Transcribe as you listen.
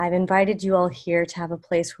I've invited you all here to have a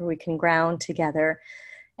place where we can ground together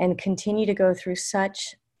and continue to go through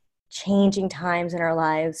such changing times in our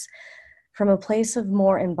lives from a place of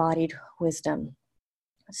more embodied wisdom.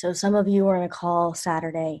 So some of you were on a call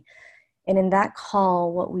Saturday, and in that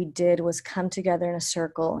call, what we did was come together in a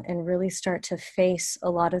circle and really start to face a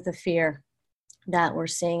lot of the fear that we're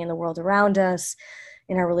seeing in the world around us,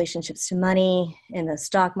 in our relationships to money, in the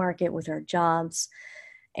stock market, with our jobs.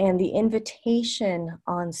 And the invitation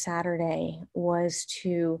on Saturday was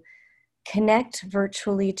to connect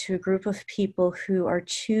virtually to a group of people who are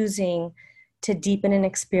choosing to deepen an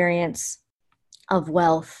experience of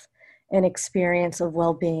wealth, an experience of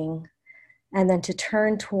well-being, and then to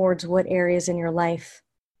turn towards what areas in your life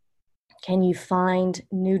can you find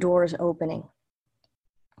new doors opening.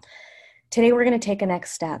 Today we're going to take a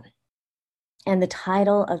next step. And the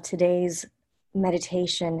title of today's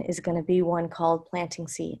meditation is going to be one called Planting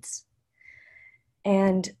Seeds.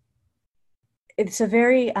 And it's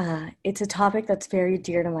a topic that's very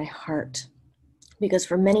dear to my heart, because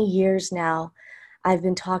for many years now, I've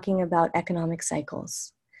been talking about economic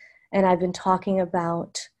cycles, and I've been talking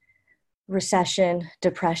about recession,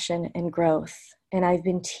 depression, and growth. And I've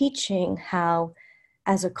been teaching how,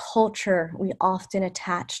 as a culture, we often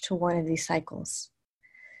attach to one of these cycles.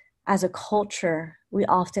 As a culture, we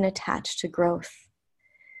often attach to growth.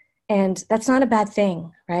 And that's not a bad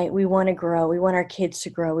thing, right? We want to grow. We want our kids to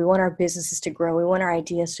grow. We want our businesses to grow. We want our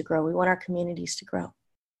ideas to grow. We want our communities to grow.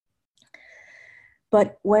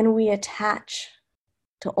 But when we attach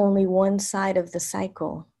to only one side of the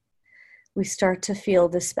cycle, we start to feel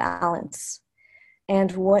disbalance.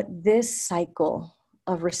 And what this cycle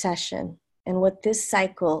of recession and what this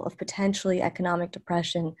cycle of potentially economic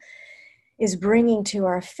depression is bringing to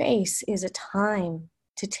our face is a time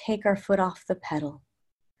to take our foot off the pedal,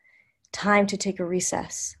 time to take a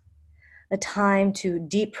recess, a time to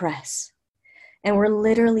depress. And we're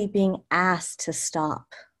literally being asked to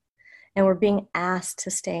stop, and we're being asked to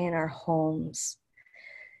stay in our homes.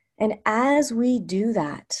 And as we do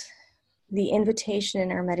that, the invitation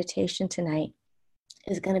in our meditation tonight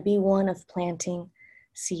is going to be one of planting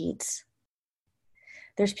seeds.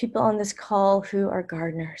 There's people on this call who are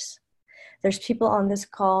gardeners. There's people on this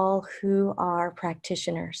call who are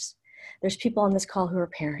practitioners. There's people on this call who are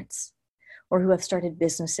parents or who have started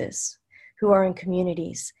businesses, who are in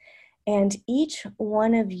communities. And each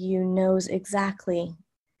one of you knows exactly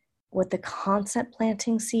what the concept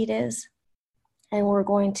planting seed is. And we're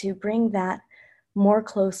going to bring that more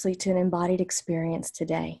closely to an embodied experience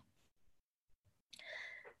today.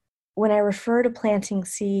 When I refer to planting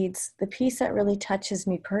seeds, the piece that really touches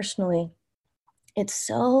me personally, it's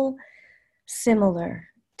so similar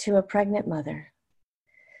to a pregnant mother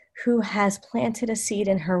who has planted a seed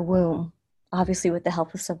in her womb, obviously with the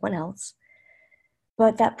help of someone else.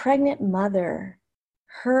 But that pregnant mother,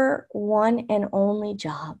 her one and only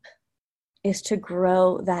job is to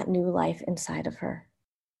grow that new life inside of her.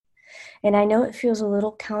 And I know it feels a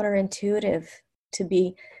little counterintuitive to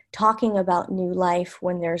be talking about new life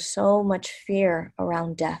when there's so much fear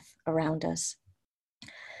around death around us.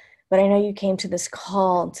 But I know you came to this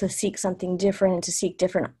call to seek something different and to seek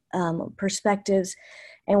different perspectives.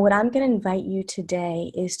 And what I'm going to invite you today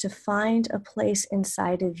is to find a place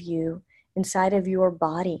inside of you, inside of your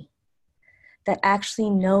body, that actually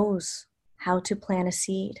knows how to plant a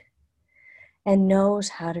seed and knows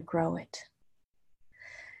how to grow it.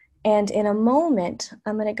 And in a moment,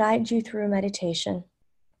 I'm going to guide you through a meditation.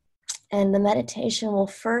 And the meditation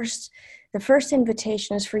the first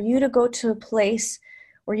invitation is for you to go to a place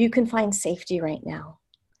where you can find safety right now.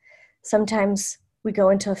 Sometimes we go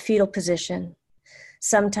into a fetal position.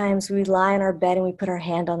 Sometimes we lie in our bed and we put our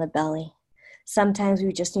hand on the belly. Sometimes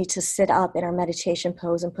we just need to sit up in our meditation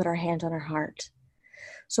pose and put our hand on our heart.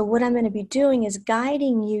 So what I'm going to be doing is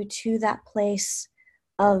guiding you to that place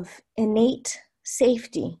of innate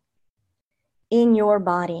safety in your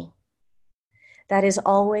body that is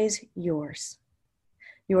always yours.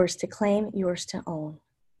 Yours to claim, yours to own.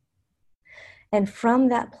 And from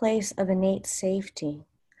that place of innate safety,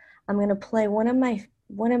 I'm going to play one of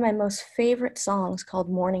my most favorite songs called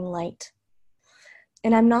Morning Light.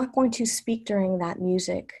 And I'm not going to speak during that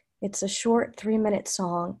music. It's a short 3-minute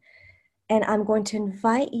song. And I'm going to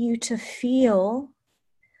invite you to feel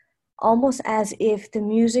almost as if the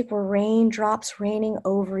music were raindrops raining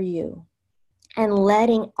over you and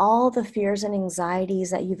letting all the fears and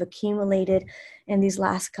anxieties that you've accumulated in these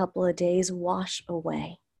last couple of days wash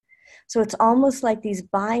away. So it's almost like these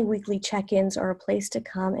bi-weekly check-ins are a place to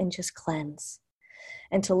come and just cleanse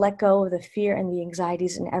and to let go of the fear and the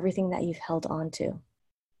anxieties and everything that you've held on to,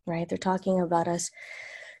 right? They're talking about us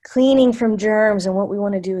cleaning from germs, and what we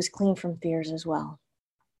want to do is clean from fears as well.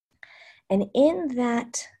 And in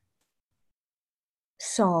that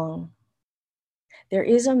song, there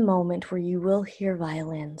is a moment where you will hear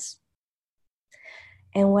violins.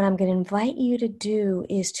 And what I'm going to invite you to do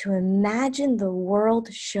is to imagine the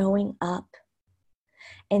world showing up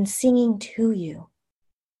and singing to you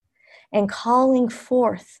and calling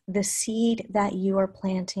forth the seed that you are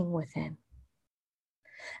planting within.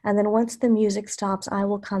 And then once the music stops, I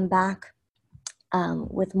will come back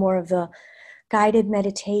with more of the guided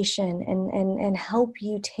meditation and help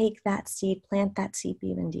you take that seed, plant that seed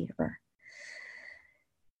even deeper.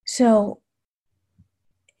 So,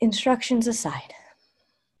 instructions aside,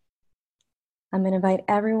 I'm going to invite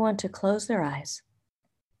everyone to close their eyes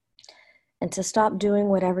and to stop doing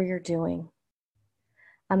whatever you're doing.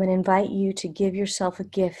 I'm going to invite you to give yourself a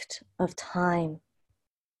gift of time.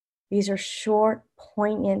 These are short,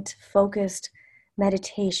 poignant, focused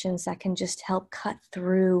meditations that can just help cut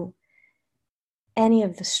through any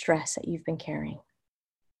of the stress that you've been carrying.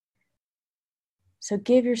 So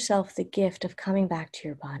give yourself the gift of coming back to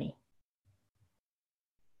your body.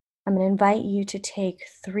 I'm going to invite you to take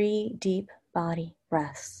 3 deep body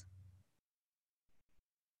breaths.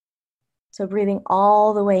 So breathing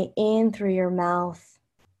all the way in through your mouth,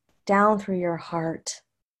 down through your heart,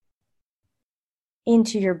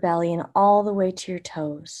 into your belly, and all the way to your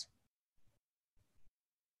toes.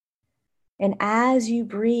 And as you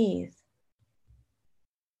breathe,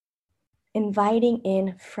 inviting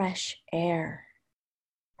in fresh air,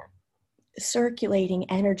 circulating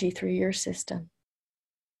energy through your system,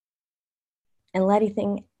 and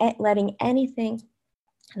letting anything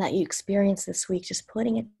that you experience this week, just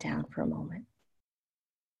putting it down for a moment.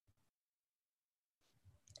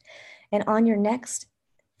 And on your next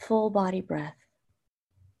full body breath,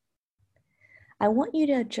 I want you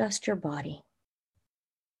to adjust your body.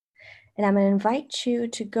 And I'm going to invite you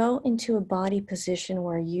to go into a body position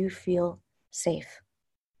where you feel safe.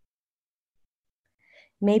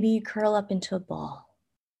 Maybe you curl up into a ball.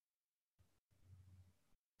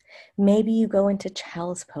 Maybe you go into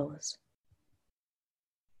child's pose.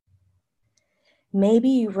 Maybe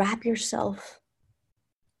you wrap yourself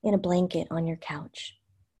in a blanket on your couch.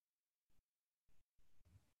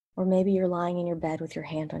 Or maybe you're lying in your bed with your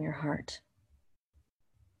hand on your heart.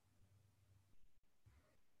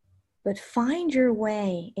 But find your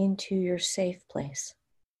way into your safe place.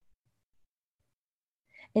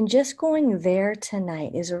 And just going there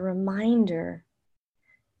tonight is a reminder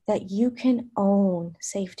that you can own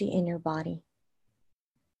safety in your body.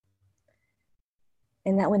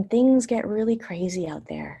 And that when things get really crazy out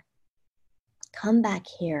there, come back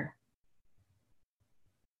here.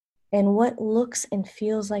 And what looks and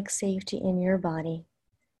feels like safety in your body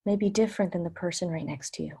may be different than the person right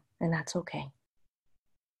next to you, and that's okay.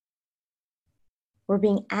 We're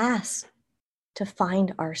being asked to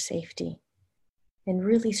find our safety in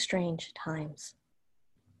really strange times.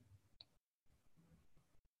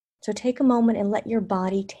 So take a moment and let your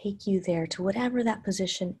body take you there to whatever that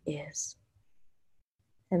position is.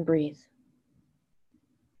 And breathe.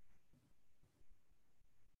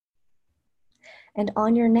 And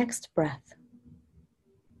on your next breath,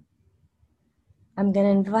 I'm going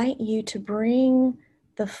to invite you to bring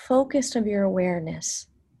the focus of your awareness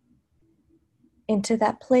into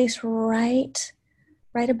that place right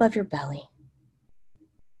above your belly.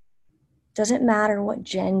 Doesn't matter what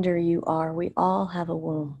gender you are, we all have a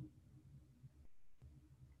womb.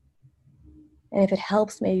 And if it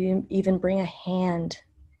helps, maybe even bring a hand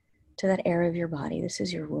to that area of your body. This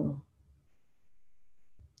is your womb.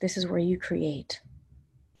 This is where you create.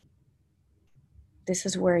 This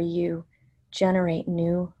is where you generate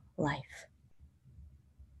new life.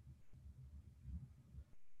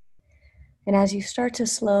 And as you start to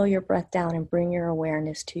slow your breath down and bring your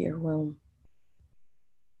awareness to your womb,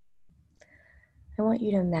 I want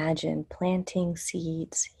you to imagine planting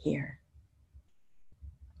seeds here.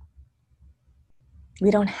 We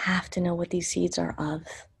don't have to know what these seeds are of.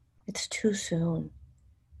 It's too soon.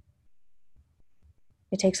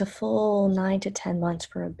 It takes a full 9 to 10 months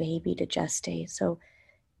for a baby to gestate. So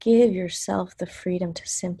give yourself the freedom to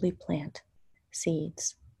simply plant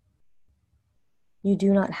seeds. You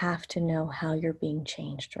do not have to know how you're being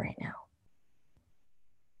changed right now.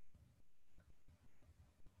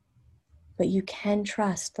 But you can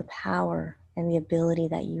trust the power and the ability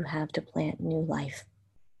that you have to plant new life,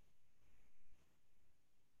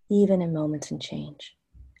 even in moments of change.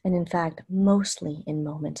 And in fact, mostly in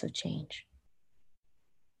moments of change.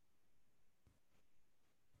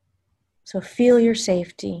 So feel your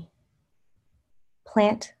safety,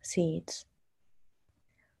 plant seeds,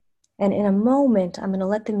 And in a moment, I'm going to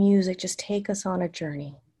let the music just take us on a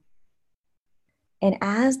journey. And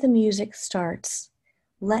as the music starts,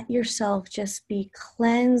 let yourself just be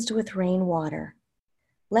cleansed with rainwater.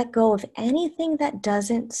 Let go of anything that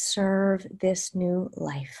doesn't serve this new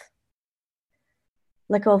life.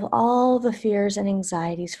 Let go of all the fears and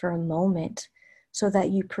anxieties for a moment so that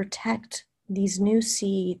you protect these new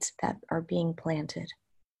seeds that are being planted.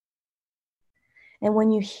 And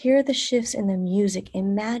when you hear the shifts in the music,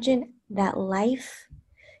 imagine that life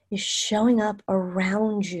is showing up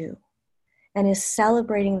around you and is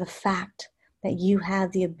celebrating the fact that you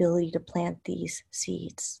have the ability to plant these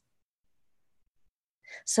seeds.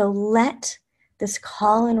 So let this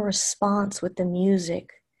call and response with the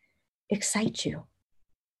music excite you,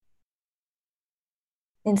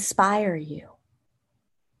 inspire you,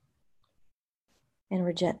 and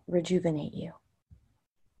rejuvenate you.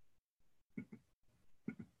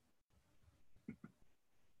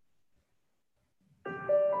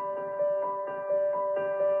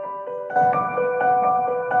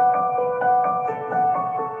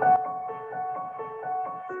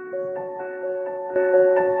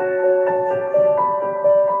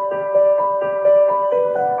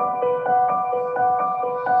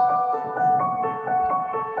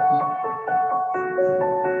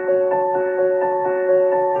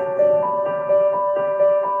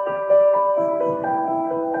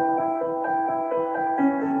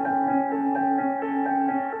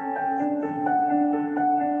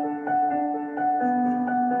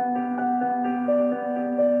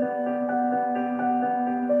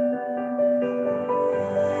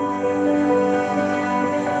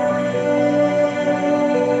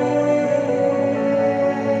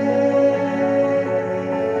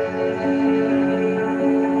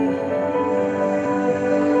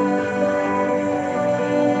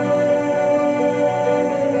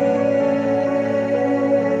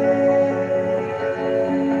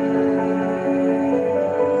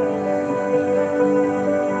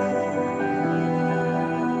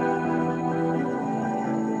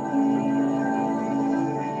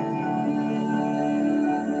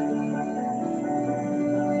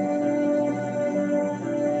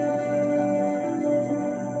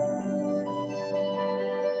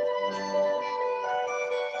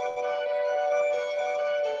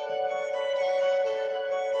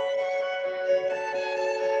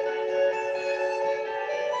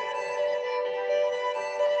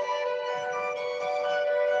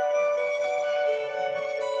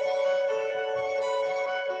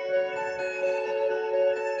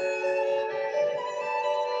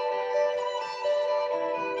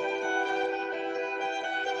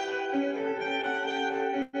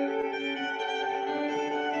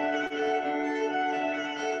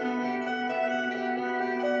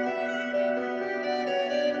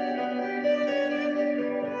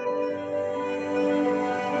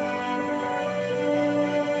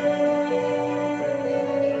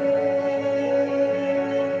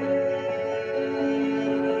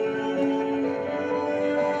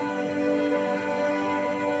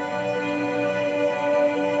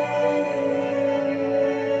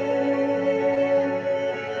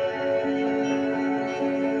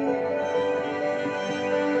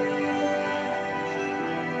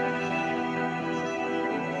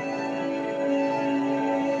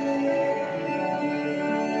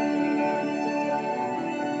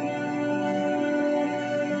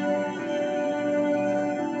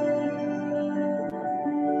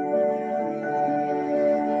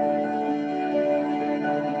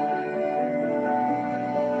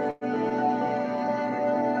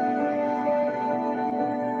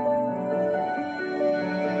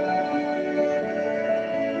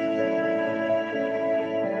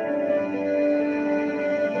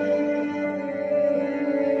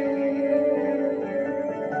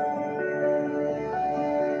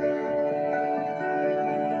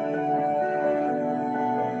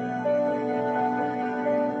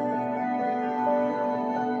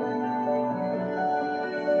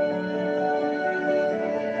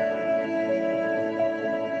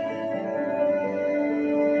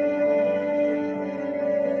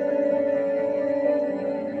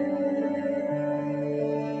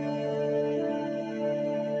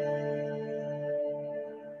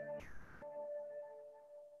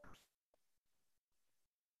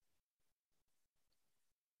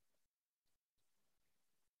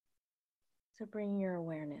 So bring your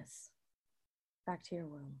awareness back to your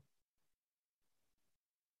womb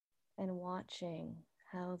and watching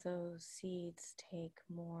how those seeds take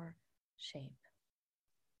more shape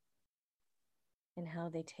and how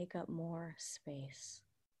they take up more space.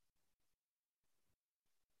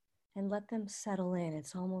 And let them settle in.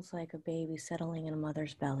 It's almost like a baby settling in a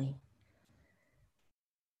mother's belly.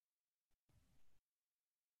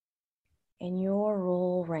 And your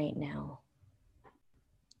role right now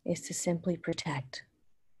is to simply protect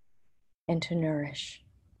and to nourish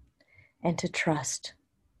and to trust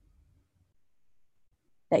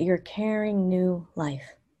that you're carrying new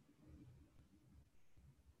life.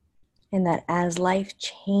 And that as life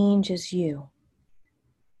changes you,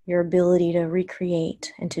 your ability to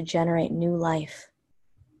recreate and to generate new life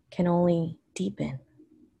can only deepen.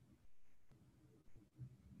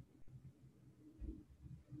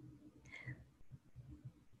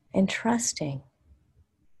 And trusting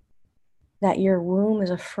that your womb is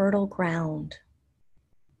a fertile ground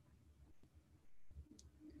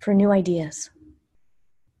for new ideas,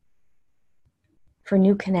 for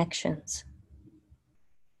new connections,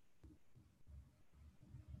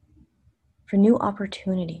 for new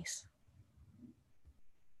opportunities.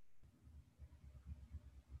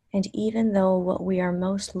 And even though what we are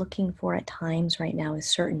most looking for at times right now is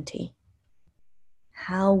certainty,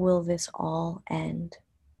 how will this all end?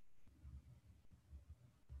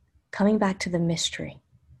 Coming back to the mystery.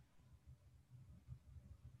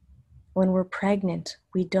 When we're pregnant,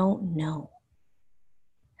 we don't know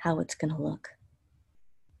how it's going to look.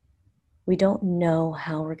 We don't know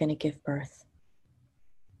how we're going to give birth.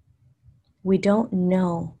 We don't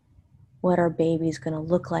know what our baby's going to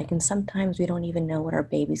look like, and sometimes we don't even know what our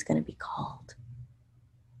baby's going to be called.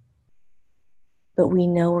 But we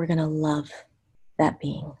know we're going to love that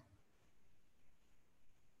being.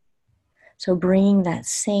 So bringing that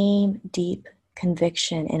same deep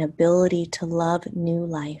conviction and ability to love new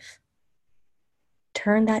life,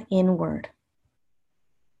 turn that inward.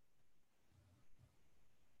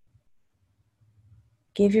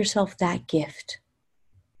 Give yourself that gift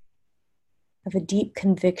of a deep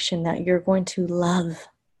conviction that you're going to love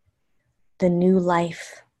the new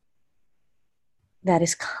life that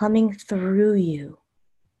is coming through you,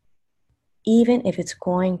 even if it's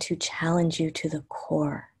going to challenge you to the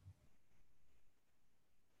core.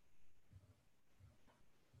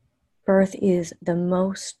 Birth is the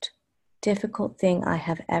most difficult thing I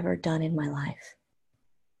have ever done in my life.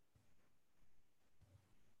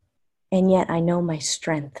 And yet I know my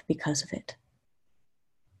strength because of it.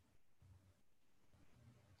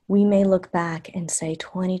 We may look back and say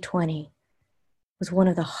 2020 was one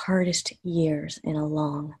of the hardest years in a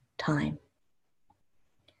long time.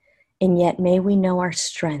 And yet may we know our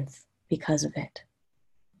strength because of it.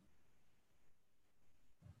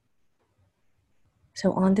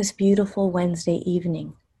 So on this beautiful Wednesday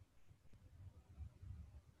evening,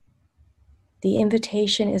 the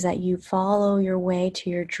invitation is that you follow your way to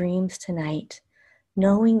your dreams tonight,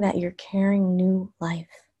 knowing that you're carrying new life,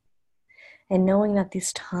 and knowing that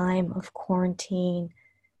this time of quarantine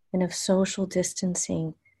and of social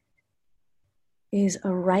distancing is a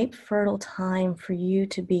ripe, fertile time for you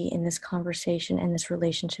to be in this conversation and this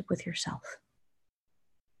relationship with yourself.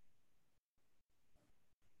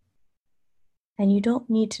 And you don't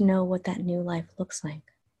need to know what that new life looks like,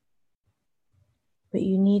 but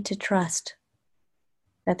you need to trust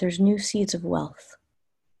that there's new seeds of wealth,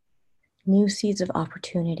 new seeds of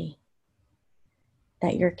opportunity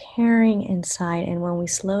that you're carrying inside. And when we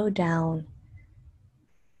slow down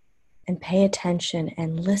and pay attention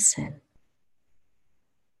and listen,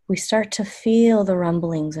 we start to feel the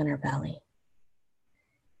rumblings in our belly.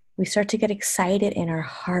 We start to get excited in our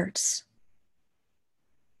hearts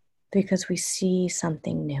because we see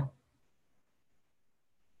something new.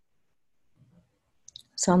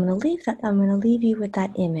 So I'm going to leave you with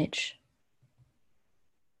that image.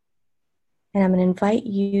 And I'm going to invite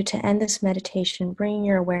you to end this meditation, bringing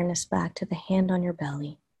your awareness back to the hand on your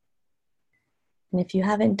belly. And if you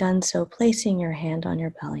haven't done so, placing your hand on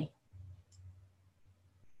your belly.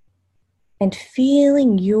 And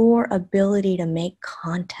feeling your ability to make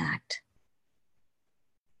contact.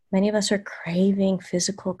 Many of us are craving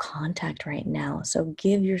physical contact right now, so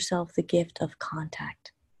give yourself the gift of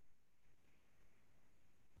contact.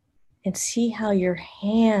 And see how your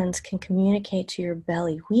hands can communicate to your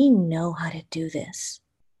belly. We know how to do this.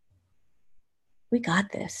 We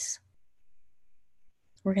got this.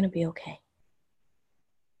 We're going to be okay.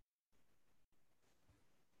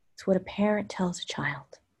 It's what a parent tells a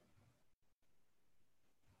child.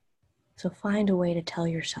 So find a way to tell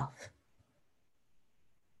yourself.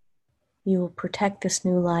 You will protect this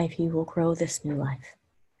new life. You will grow this new life.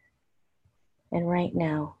 And right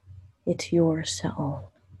now, it's yours to own.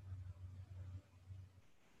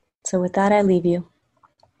 So with that, I leave you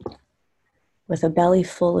with a belly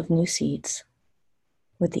full of new seeds,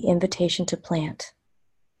 with the invitation to plant,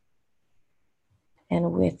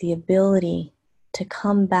 and with the ability to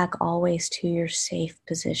come back always to your safe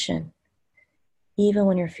position. Even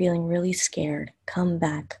when you're feeling really scared, come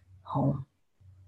back home.